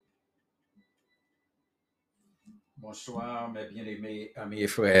Bonsoir, mes bien-aimés amis et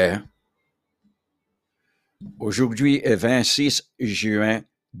frères. Aujourd'hui est 26 juin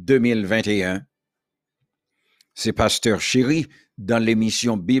 2021. C'est Pasteur Chéri dans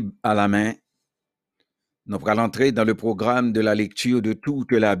l'émission Bible à la main. Nous allons entrer dans le programme de la lecture de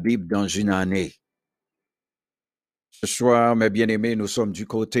toute la Bible dans une année. Ce soir, mes bien-aimés, nous sommes du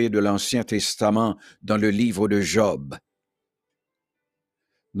côté de l'Ancien Testament dans le livre de Job.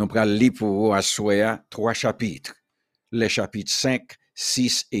 Nous allons lire pour vous à Soya 3 chapitres, les chapitres 5,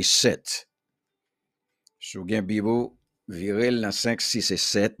 6 et 7. Sous gain Bible, virez dans 5, 6 et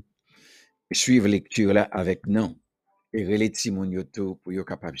 7. Suivre lecture là avec nous. Et relais mon yoto pour être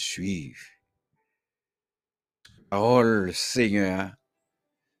capable de suivre. Parole Seigneur,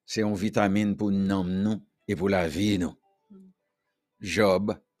 c'est une vitamine pour nous et pour la vie nous.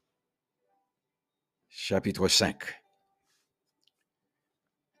 Job, chapitre 5.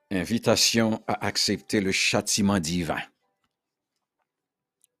 Invitation à accepter le châtiment divin.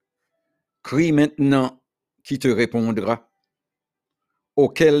 Crie maintenant qui te répondra.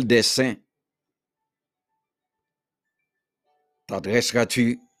 Auquel dessein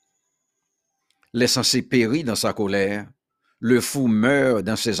t'adresseras-tu? L'insensé périt dans sa colère, le fou meurt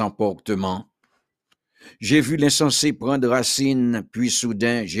dans ses emportements. J'ai vu l'insensé prendre racine, puis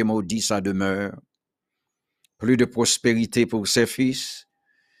soudain j'ai maudit sa demeure. Plus de prospérité pour ses fils,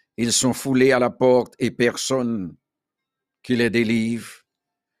 ils sont foulés à la porte et personne qui les délivre.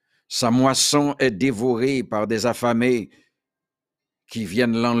 Sa moisson est dévorée par des affamés qui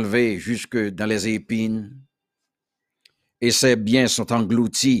viennent l'enlever jusque dans les épines. Et ses biens sont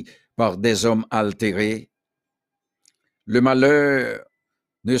engloutis par des hommes altérés. Le malheur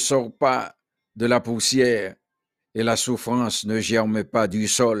ne sort pas de la poussière et la souffrance ne germe pas du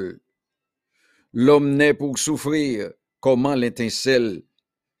sol. L'homme naît pour souffrir, comme l'étincelle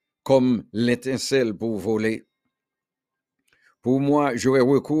pour voler. Pour moi, j'aurai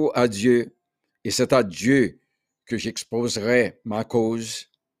recours à Dieu, et c'est à Dieu que j'exposerai ma cause.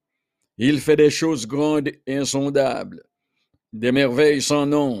 Il fait des choses grandes et insondables, des merveilles sans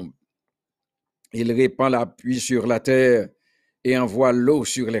nombre. Il répand la pluie sur la terre et envoie l'eau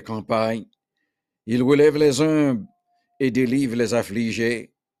sur les campagnes. Il relève les humbles et délivre les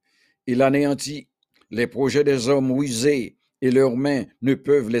affligés. Il anéantit les projets des hommes rusés et leurs mains ne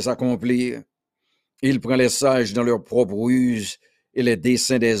peuvent les accomplir. Il prend les sages dans leur propre ruse et les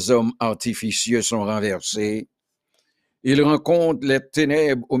desseins des hommes artificieux sont renversés. Il rencontre les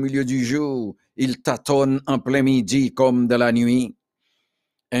ténèbres au milieu du jour. Il tâtonne en plein midi comme dans la nuit.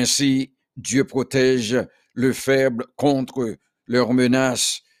 Ainsi, Dieu protège le faible contre leurs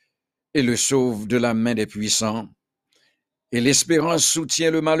menaces et le sauve de la main des puissants. Et l'espérance soutient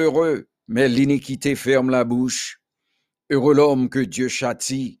le malheureux, mais l'iniquité ferme la bouche. Heureux l'homme que Dieu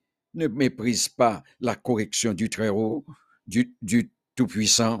châtie, ne méprise pas la correction du Très-Haut, du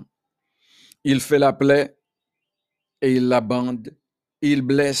Tout-Puissant. Il fait la plaie et il la bande, il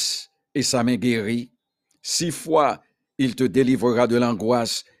blesse et sa main guérit. 6 fois il te délivrera de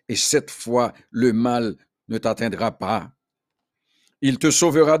l'angoisse et 7 fois le mal ne t'atteindra pas. Il te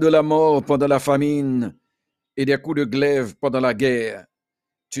sauvera de la mort pendant la famine et des coups de glaive pendant la guerre.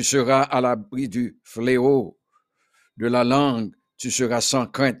 Tu seras à l'abri du fléau de la langue, tu seras sans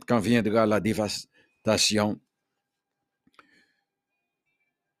crainte quand viendra la dévastation.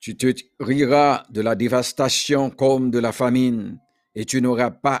 Tu te riras de la dévastation comme de la famine, et tu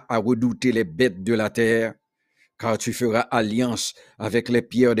n'auras pas à redouter les bêtes de la terre, car tu feras alliance avec les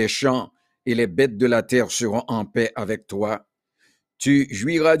pierres des champs, et les bêtes de la terre seront en paix avec toi. Tu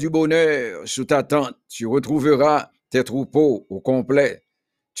jouiras du bonheur sous ta tente, tu retrouveras tes troupeaux au complet,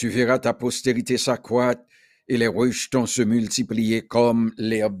 tu verras ta postérité s'accroître, et les rejetons se multiplier comme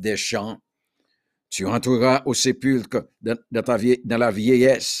l'herbe des champs. Tu entreras au sépulcre dans la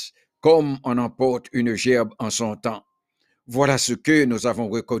vieillesse, comme on emporte une gerbe en son temps. Voilà ce que nous avons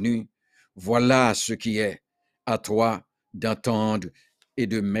reconnu. Voilà ce qui est. À toi d'entendre et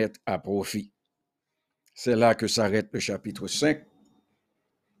de mettre à profit. C'est là que s'arrête le chapitre 5.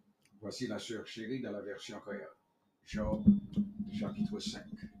 Voici la sœur chérie dans la version créole. Job, chapitre 5.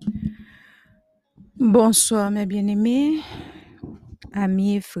 Bonsoir mes bien-aimés,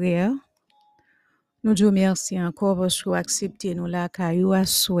 amis et frères. Nous vous remercions encore parce que vous acceptez nous la caillou à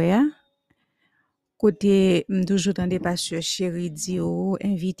souhait. Côté toujours dans des pasteurs chéri dit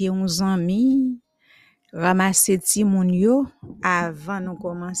inviter 11 amis, ramasser ti moun yo avant nous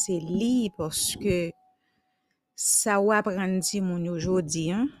commencer lire parce que ça ou apprendre ti moun yo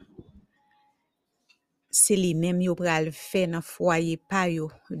aujourd'hui c'est les mêmes yo pral faire dans foyer pa yo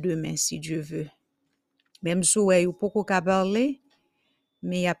demain si Dieu veut. Même si yo poko ka parler,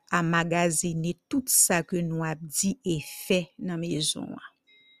 mais y a magasiner tout ça que nous a dit et fait dans maison.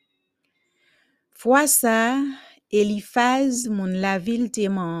 Fois ça, Eliphaz, mon la ville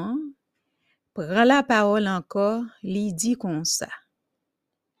témoin, prend la parole encore, li dit comme ça.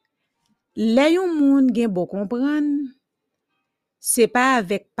 Là yon moun gen bon comprendre, c'est pas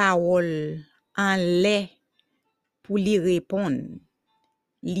avec parole en lait pour li répondre.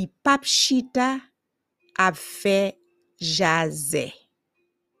 Li pap chita a fait jaser.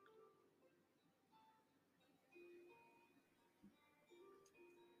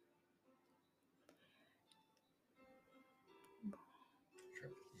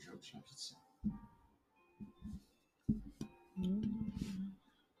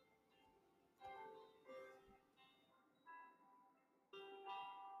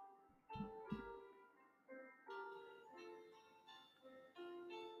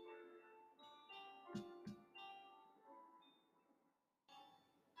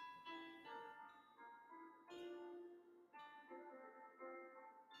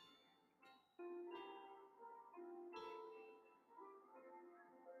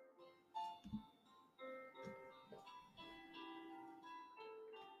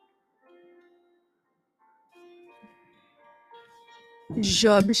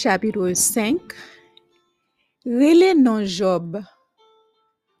 Job chapitre 5. Rele non Job.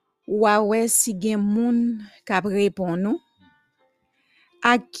 Wawe si gen moun kap repon nou.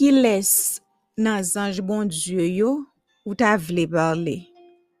 A ki les nan zanj bon Dieu yo ou ta vle parler.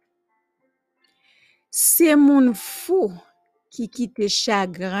 Se moun fou ki kite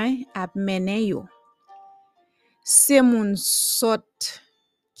chagrin ap menen yo. Se moun sot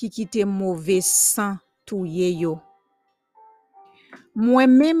ki kite mauvais sang touye yo.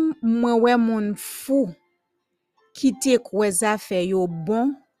 Moi-même, moi wè moun fou qui te kweza fe yo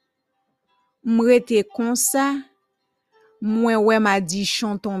bon, m'rete kon sa, moi wè ma di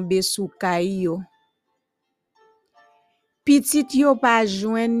chon tombe sou kay yo. Pitit yo pa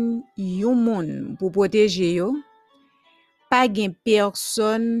jwen yon moun pou protéger yo, pa gen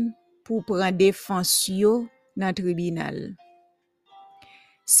personne pour prendre défense yo dans tribunal.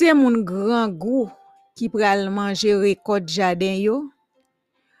 Se moun grand gou qui pral manger récolte jardin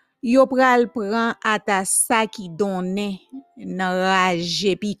yo pral pran ata sa ki donne nan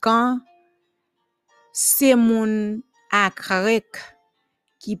rage piquant, se moun akrek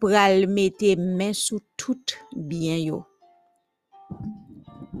qui pral mette main sous tout bien yo.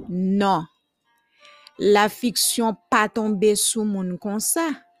 Non, la fiction pas tombe sous moun kon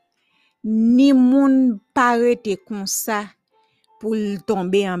sa, ni moun parete kon sa pour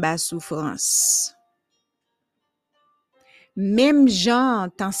tomber en bas souffrance. Même Jean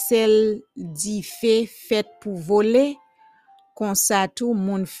tant celle dit fait pour voler, kon sa tout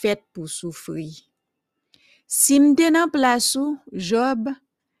moun fait pour souffrir. Si m'te nan place ou, Job,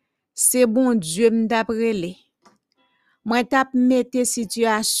 c'est bon Dieu m'daprele. Moi tap mette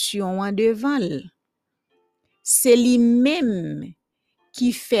situation en devant l. C'est li même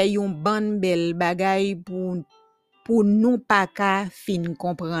qui fait yon ban bel bagay pour nous pas ka fin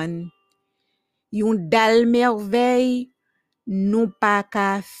comprendre. Yon dal merveille nous pas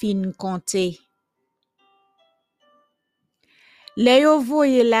ka fin compter. Le yo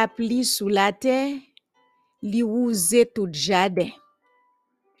voye la pli sous la terre, li rouze tout jardin.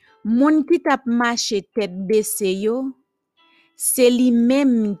 Moun ki tap marche tête baissée yo, c'est li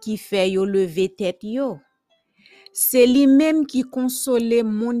même qui fait yo lever tête yo. C'est li même qui console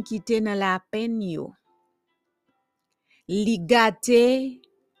moun qui te dans la peine yo. Li gâte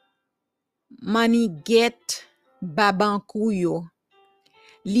maniguette babankou yo.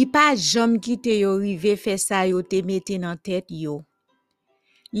 Li pa jam kite yo rive fè sa yo te mette nan tête yo.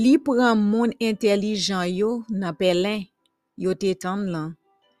 Li pran moun intelligent yo nan pelin yo te tan lan.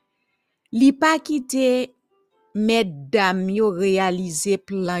 Li pa kite mesdames yo réaliser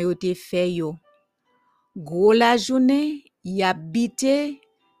plan yo te fè yo. Gros la journée y a bité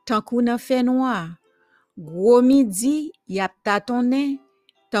tant kou nan fè noir. Gros midi y a tâtonné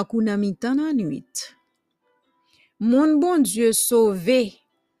tant kou nan mitan nan nuit. Moun bon Dieu sauvé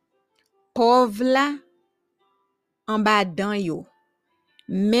pauvre la en bas dan yo.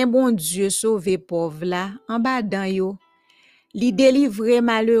 Mais bon Dieu sauvé pauvre la en bas dan yo. Li délivre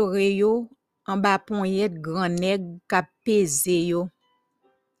malheureux yo en bas ponyet grand nèg k'ap peze yo.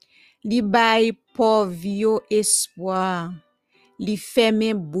 Li bay pauvre yo espoir. Li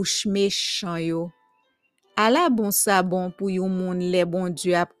ferme bouche méchant yo. A la bon sabon pour yon moun les bon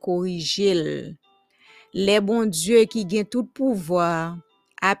Dieu ap corrigel. Les bon Dieu qui gen tout pouvoir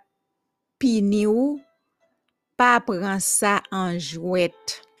ap pini ou, pa pran sa en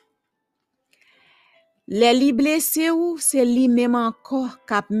jouette. Les li blessé ou, c'est li même encore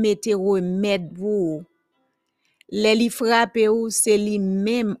k'ap mette remède pour. Les li frappé ou, c'est li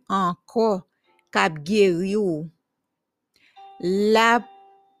même encore k'ap guéri ou. La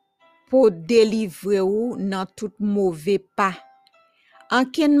pour délivrer ou dans tout mauvais pas.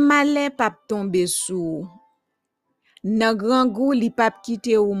 Anken malin pap tombe sou. Nan grand goût li pap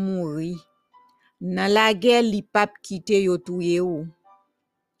kite ou mouri. Nan la guerre li pap kite yo touye ou.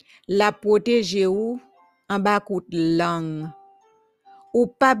 La protège ou en bas koute lang. Ou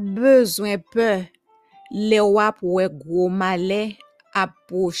pas besoin peur. Le wap wè gros malin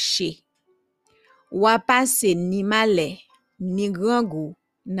approcher. Wap passe ni malin, ni grand goût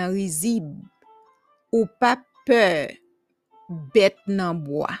nan rizib. Ou pas peur bête nan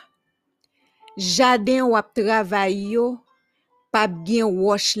bois. Jardin wap travay yo, pap gen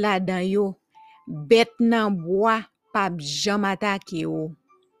roche la dan yo. Bête nan bois pap jam atake yo.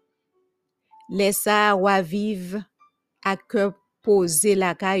 Laissa wa vive à cœur posé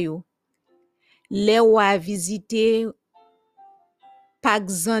la kayo. Le wa visiter pak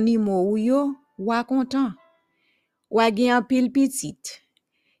zanimo yo, wa content. Wa gen an pile petit.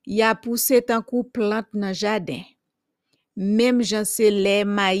 Ya poussé tan kou plante nan jardin. Même jan se le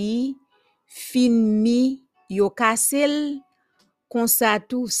maï fin mi yo kasel, kon sa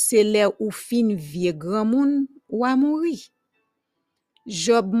tou se le ou fin vie grand moun wa mouri.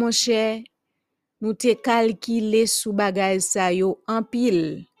 Job mon cher, nous te calculé sous bagay sa yo en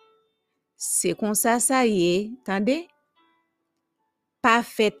pile. C'est comme ça y est, tendez? Pas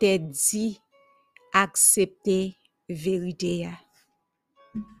fait dit, accepter vérité ya.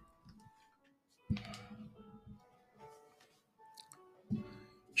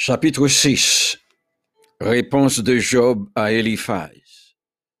 Chapitre 6. Réponse de Job à Eliphaz.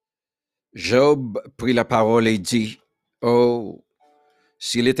 Job prit la parole et dit, « Oh,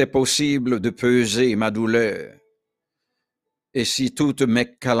 s'il était possible de peser ma douleur, et si toutes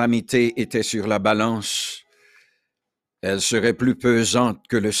mes calamités étaient sur la balance, elles seraient plus pesantes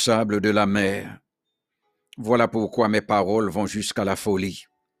que le sable de la mer. Voilà pourquoi mes paroles vont jusqu'à la folie.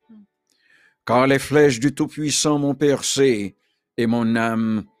 Car les flèches du Tout-Puissant m'ont percé, et mon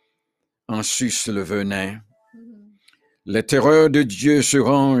âme en suce le venin. Les terreurs de Dieu se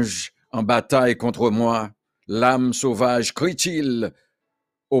rangent en bataille contre moi. L'âme sauvage crie-t-il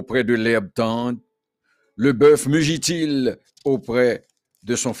auprès de l'herbe tendre? Le bœuf mugit-il auprès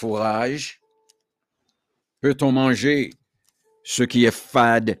de son fourrage? Peut-on manger ce qui est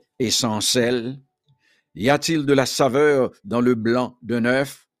fade et sans sel? Y a-t-il de la saveur dans le blanc d'un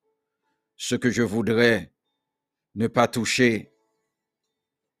œuf? Ce que je voudrais ne pas toucher,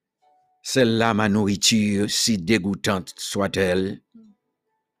 c'est là ma nourriture, si dégoûtante soit-elle.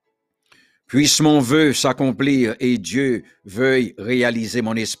 Puisse mon vœu s'accomplir et Dieu veuille réaliser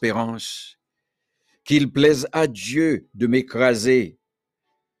mon espérance. Qu'il plaise à Dieu de m'écraser,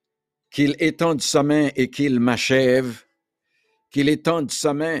 qu'il étende sa main et qu'il m'achève, qu'il étende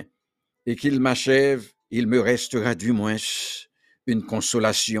sa main et qu'il m'achève, il me restera du moins une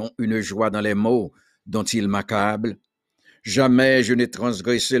consolation, une joie dans les maux dont il m'accable. Jamais je n'ai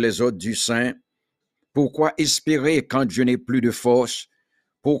transgressé les ordres du Saint. Pourquoi espérer quand je n'ai plus de force?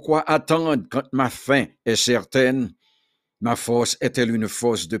 Pourquoi attendre quand ma fin est certaine? Ma force est-elle une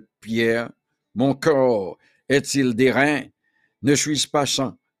force de pierre? Mon corps est-il d'airain? Ne suis-je pas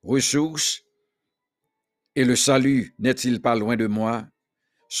sans ressources? Et le salut n'est-il pas loin de moi?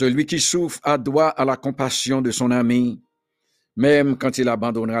 Celui qui souffre a droit à la compassion de son ami, même quand il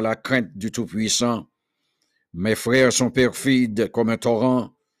abandonnera la crainte du Tout-Puissant. Mes frères sont perfides comme un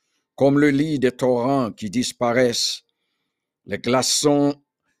torrent, comme le lit des torrents qui disparaissent. Les glaçons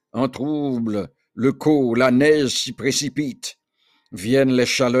en troublent le cou, la neige s'y précipite. Viennent les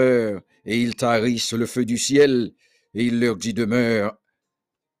chaleurs et ils tarissent le feu du ciel, et il leur dit demeure,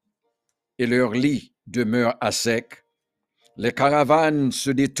 et leur lit demeure à sec. Les caravanes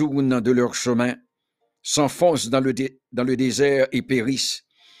se détournent de leur chemin, s'enfoncent dans le désert et périssent.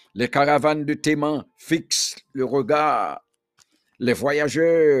 Les caravanes de Théman fixent le regard. Les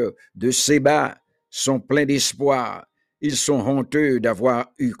voyageurs de Séba sont pleins d'espoir. Ils sont honteux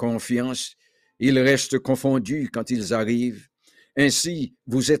d'avoir eu confiance. Ils restent confondus quand ils arrivent. Ainsi,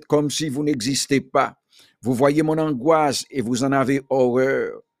 vous êtes comme si vous n'existez pas. Vous voyez mon angoisse et vous en avez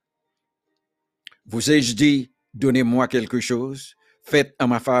horreur. Vous ai-je dit, donnez-moi quelque chose? Faites en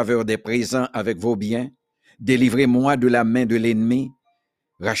ma faveur des présents avec vos biens. Délivrez-moi de la main de l'ennemi.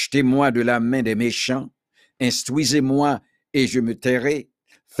 Rachetez-moi de la main des méchants. Instruisez-moi et je me tairai.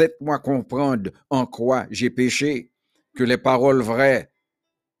 Faites-moi comprendre en quoi j'ai péché, que les paroles vraies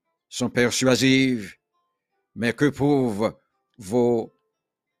sont persuasives, mais que prouvent vos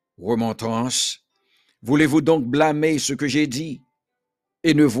remontrances? Voulez-vous donc blâmer ce que j'ai dit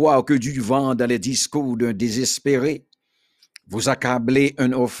et ne voir que du vent dans les discours d'un désespéré? Vous accablez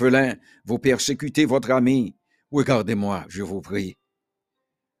un orphelin, vous persécutez votre ami. Regardez-moi, je vous prie.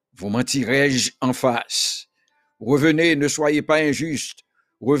 Vous mentirai-je en face? Revenez, ne soyez pas injuste.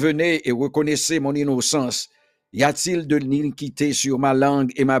 Revenez et reconnaissez mon innocence. Y a-t-il de l'iniquité sur ma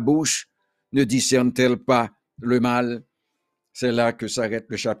langue et ma bouche? Ne discerne-t-elle pas le mal? C'est là que s'arrête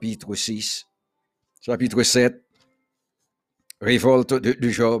le chapitre 6. Chapitre 7, révolte de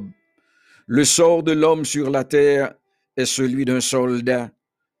Job. Le sort de l'homme sur la terre est celui d'un soldat,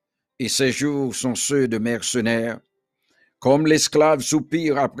 et ses jours sont ceux de mercenaires. Comme l'esclave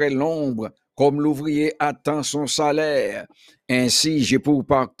soupire après l'ombre, comme l'ouvrier attend son salaire, ainsi j'ai pour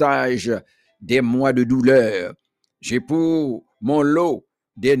partage des mois de douleur. J'ai pour mon lot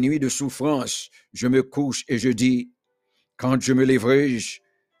des nuits de souffrance. Je me couche et je dis, quand je me lèverai-je,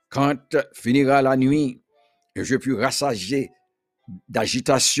 quand finira la nuit, et je puis rassager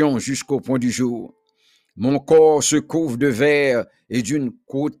d'agitation jusqu'au point du jour. Mon corps se couvre de verre et d'une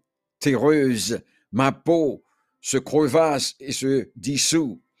côte terreuse. Ma peau se crevasse et se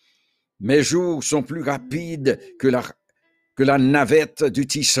dissout. Mes jours sont plus rapides que la navette du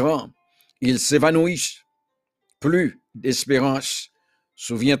tisserand. Ils s'évanouissent. Plus d'espérance.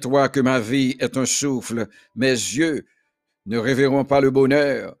 Souviens-toi que ma vie est un souffle. Mes yeux ne reverront pas le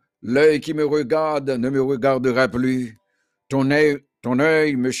bonheur. L'œil qui me regarde ne me regardera plus. Ton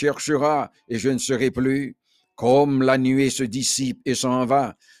œil me cherchera et je ne serai plus. Comme la nuée se dissipe et s'en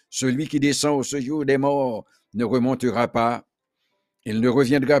va, celui qui descend au séjour des morts ne remontera pas. Il ne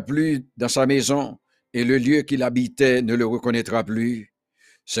reviendra plus dans sa maison et le lieu qu'il habitait ne le reconnaîtra plus.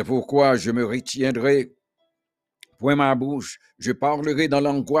 C'est pourquoi je me retiendrai point ma bouche, je parlerai dans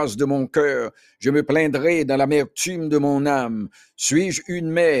l'angoisse de mon cœur, je me plaindrai dans l'amertume de mon âme. Suis-je une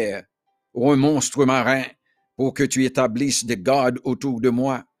mer ou un monstre marin pour que tu établisses des gardes autour de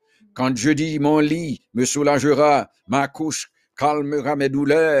moi? Quand je dis mon lit me soulagera, ma couche calmera mes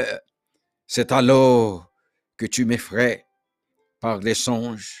douleurs, c'est alors que tu m'effraies par des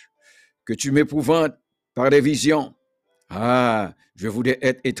songes, que tu m'épouvantes par des visions. Ah, je voudrais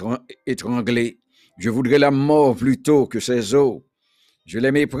être étranglé. Je voudrais la mort plutôt que ces eaux. Je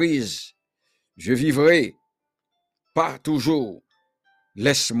les méprise. Je vivrai pas toujours.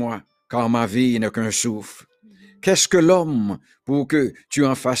 Laisse-moi, car ma vie n'est qu'un souffle. Qu'est-ce que l'homme pour que tu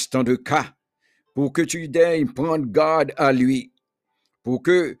en fasses tant de cas, pour que tu daignes prendre garde à lui, pour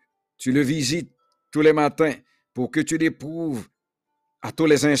que tu le visites tous les matins, pour que tu l'éprouves à tous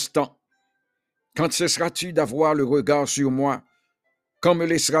les instants? Quand cesseras-tu d'avoir le regard sur moi? Quand me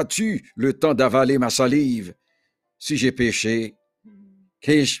laisseras-tu le temps d'avaler ma salive? Si j'ai péché,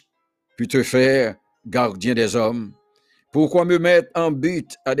 qu'ai-je pu te faire, gardien des hommes? Pourquoi me mettre en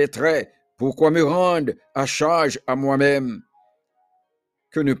but à des traits? Pourquoi me rendre à charge à moi-même?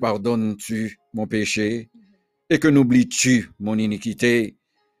 Que ne pardonnes-tu mon péché? Et que n'oublies-tu mon iniquité?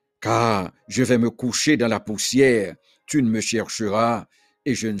 Car je vais me coucher dans la poussière, tu ne me chercheras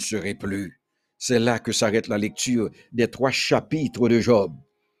et je ne serai plus. C'est là que s'arrête la lecture des 3 chapitres de Job.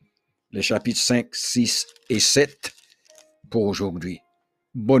 Les chapitres 5, 6 et 7 pour aujourd'hui.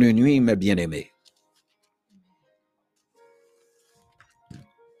 Bonne nuit, mes bien-aimés.